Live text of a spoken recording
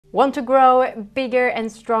Want to grow bigger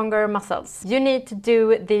and stronger muscles? You need to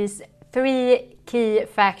do these 3 key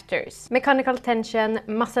factors: mechanical tension,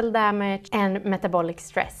 muscle damage, and metabolic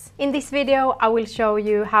stress. In this video, I will show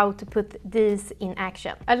you how to put these in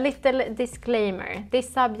action. A little disclaimer: this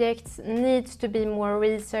subject needs to be more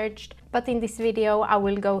researched, but in this video I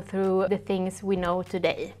will go through the things we know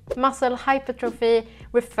today. Muscle hypertrophy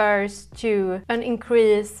refers to an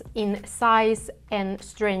increase in size and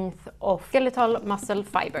strength of skeletal muscle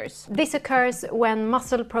fibers. This occurs when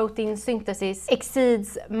muscle protein synthesis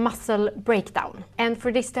exceeds muscle breakdown. And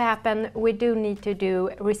for this to happen, we do need to do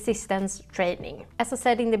resistance training. As I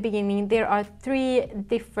said in the beginning, there are 3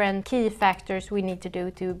 different key factors we need to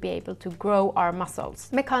do to be able to grow our muscles: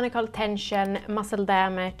 mechanical tension, muscle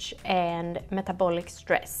damage, and metabolic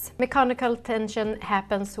stress. Mechanical tension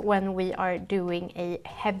happens when we are doing a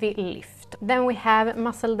heavy lift. Then we have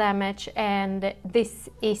muscle damage, and this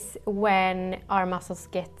is when our muscles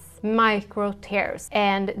get micro tears,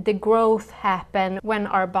 and the growth happen when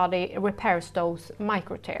our body repairs those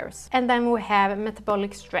micro tears. And then we have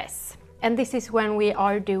metabolic stress. And this is when we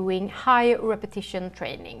are doing high repetition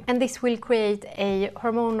training. And this will create a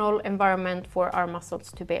hormonal environment for our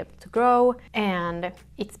muscles to be able to grow. And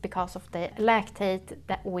it's because of the lactate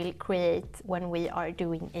that will create when we are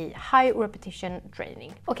doing a high repetition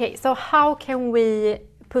training. Okay, so how can we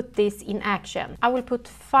put this in action? I will put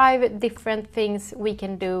 5 different things we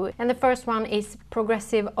can do. And the first one is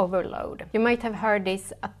progressive overload. You might have heard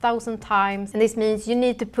this 1,000 times. And this means you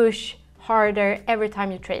need to push harder every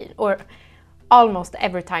time you train, or almost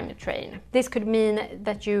every time you train. This could mean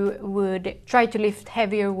that you would try to lift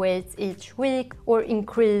heavier weights each week, or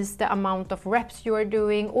increase the amount of reps you are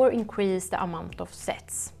doing, or increase the amount of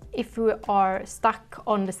sets. If we are stuck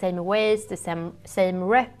on the same weights, the same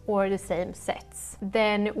rep, or the same sets,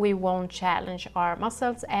 then we won't challenge our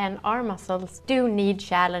muscles, and our muscles do need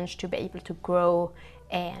challenge to be able to grow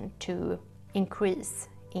and to increase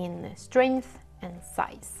in strength and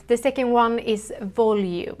size. The second one is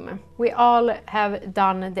volume. We all have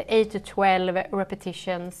done the 8 to 12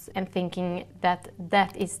 repetitions and thinking that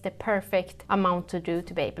that is the perfect amount to do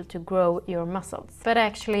to be able to grow your muscles. But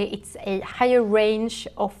actually it's a higher range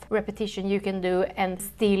of repetition you can do and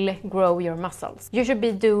still grow your muscles. You should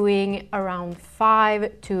be doing around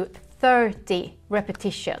 5 to 30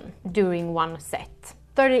 repetition during one set.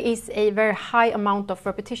 30 is a very high amount of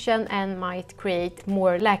repetition and might create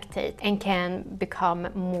more lactate and can become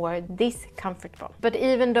more discomfortable. But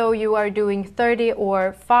even though you are doing 30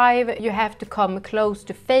 or 5, you have to come close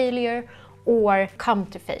to failure or come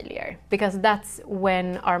to failure, because that's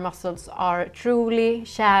when our muscles are truly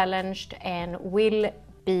challenged and will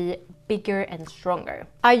be bigger and stronger.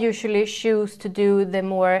 I usually choose to do the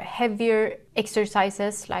more heavier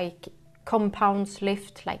exercises like compounds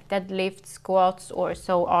lift, like deadlifts, squats, or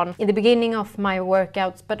so on, in the beginning of my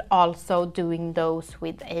workouts, but also doing those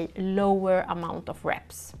with a lower amount of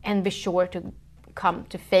reps, and be sure to come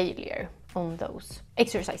to failure on those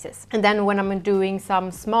exercises. And then when I'm doing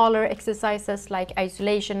some smaller exercises like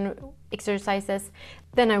isolation exercises,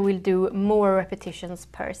 then I will do more repetitions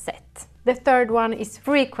per set. The third one is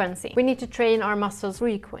frequency. We need to train our muscles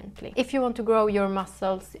frequently. If you want to grow your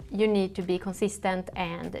muscles, you need to be consistent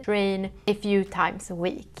and train a few times a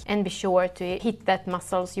week. And be sure to hit that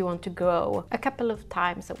muscles you want to grow a couple of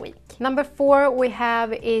times a week. Number 4 we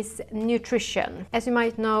have is nutrition. As you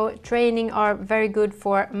might know, training are very good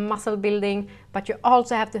for muscle building, but you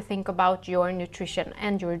also have to think about your nutrition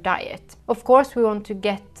and your diet. Of course, we want to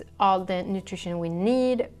get all the nutrition we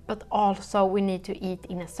need, but also we need to eat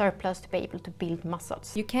in a surplus to be able to build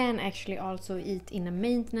muscles. You can actually also eat in a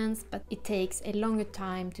maintenance, but it takes a longer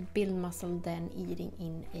time to build muscle than eating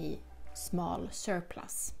in a small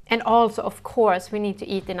surplus. And also, of course, we need to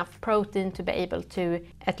eat enough protein to be able to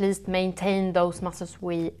at least maintain those muscles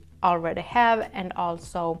we already have, and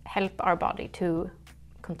also help our body to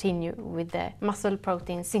continue with the muscle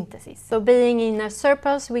protein synthesis. So being in a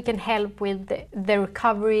surplus, we can help with the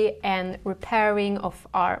recovery and repairing of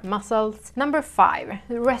our muscles. Number 5,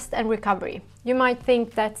 rest and recovery. You might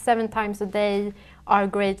think that 7 times a day are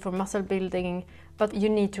great for muscle building, but you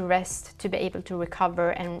need to rest to be able to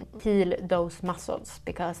recover and heal those muscles,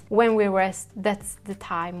 because when we rest, that's the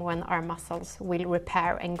time when our muscles will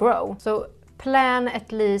repair and grow. So plan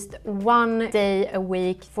at least 1 day a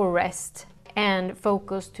week for rest and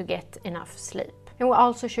focus to get enough sleep. And we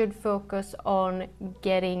also should focus on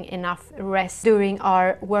getting enough rest during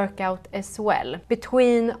our workout as well.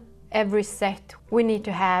 Between every set, we need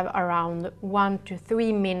to have around 1 to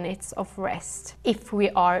 3 minutes of rest if we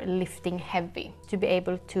are lifting heavy, to be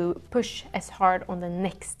able to push as hard on the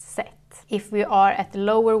next set. If we are at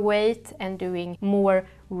lower weight and doing more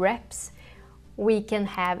reps, we can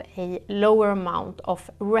have a lower amount of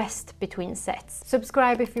rest between sets.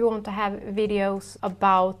 Subscribe if you want to have videos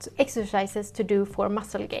about exercises to do for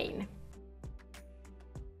muscle gain.